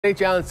St.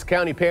 Johns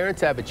County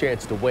parents have a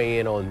chance to weigh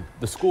in on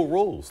the school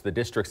rules. The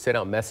district sent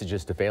out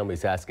messages to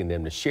families asking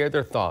them to share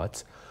their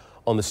thoughts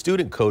on the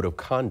student code of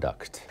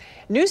conduct.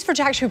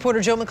 News4Jax reporter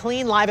Joe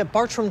McLean live at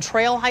Bartram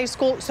Trail High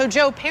School. So,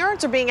 Joe,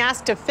 parents are being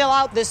asked to fill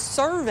out this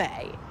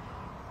survey.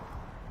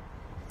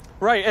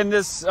 Right, and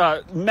this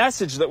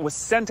message that was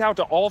sent out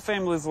to all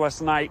families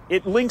last night,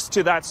 it links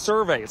to that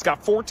survey. It's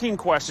got 14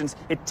 questions.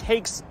 It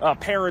takes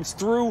parents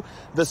through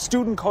the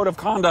student code of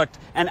conduct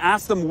and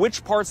asks them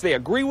which parts they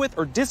agree with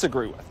or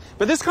disagree with.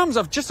 But this comes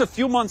up just a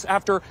few months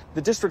after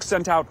the district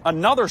sent out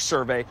another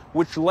survey,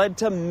 which led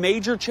to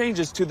major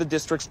changes to the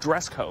district's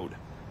dress code.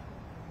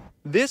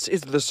 This is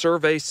the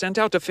survey sent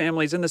out to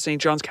families in the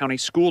St. Johns County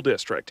School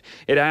District.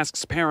 It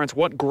asks parents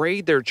what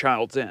grade their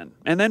child's in,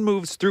 and then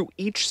moves through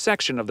each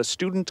section of the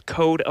student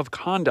code of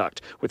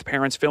conduct, with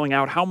parents filling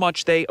out how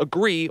much they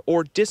agree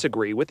or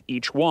disagree with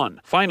each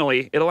one.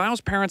 Finally, it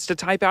allows parents to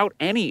type out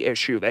any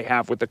issue they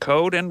have with the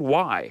code and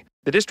why.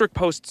 The district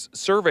posts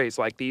surveys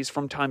like these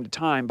from time to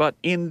time, but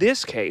in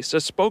this case, a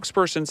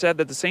spokesperson said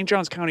that the St.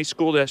 Johns County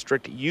School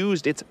District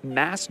used its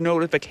mass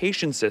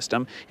notification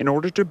system in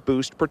order to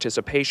boost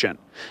participation.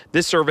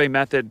 This survey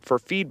method for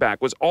feedback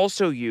was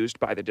also used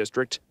by the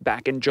district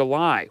back in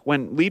July,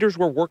 when leaders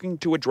were working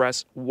to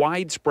address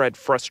widespread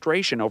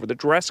frustration over the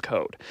dress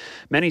code.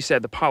 Many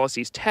said the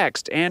policy's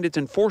text and its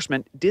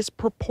enforcement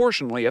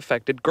disproportionately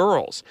affected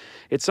girls.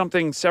 It's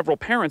something several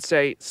parents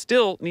say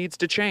still needs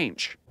to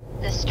change.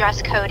 This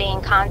dress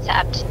coding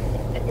concept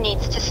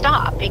needs to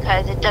stop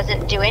because it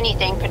doesn't do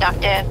anything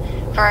productive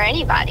for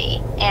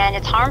anybody, and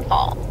it's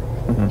harmful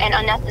and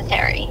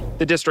unnecessary.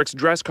 The district's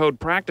dress code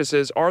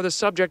practices are the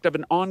subject of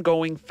an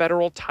ongoing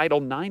federal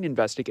Title IX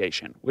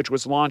investigation, which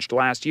was launched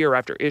last year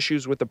after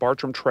issues with the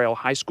Bartram Trail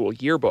High School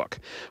yearbook.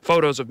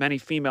 Photos of many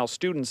female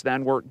students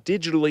then were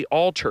digitally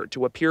altered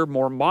to appear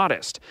more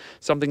modest,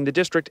 something the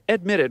district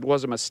admitted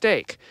was a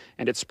mistake,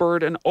 and it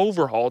spurred an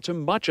overhaul to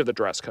much of the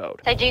dress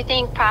code. I do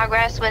think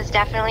progress was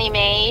definitely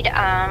made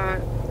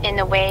in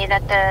the way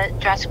that the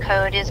dress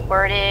code is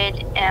worded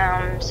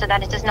so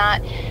that it does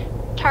not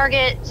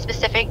target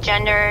specific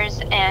genders,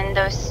 and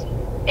those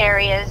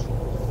areas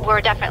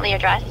were definitely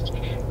addressed.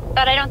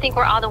 But I don't think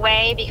we're all the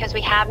way because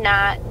we have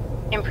not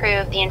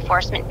improved the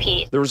enforcement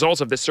piece. The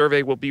results of this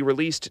survey will be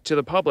released to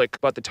the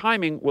public, but the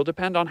timing will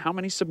depend on how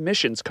many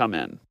submissions come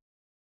in.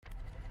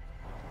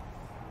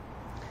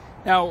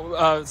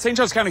 Now, St.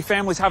 Johns County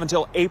families have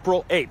until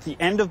April 8th, the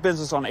end of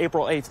business on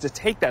April 8th, to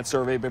take that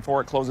survey before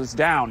it closes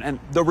down. And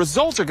the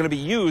results are going to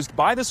be used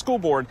by the school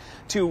board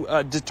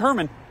to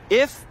determine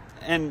if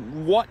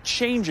and what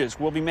changes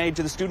will be made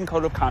to the student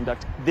code of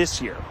conduct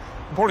this year.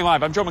 Reporting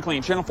live, I'm Joe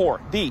McLean, Channel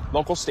 4, the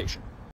local station.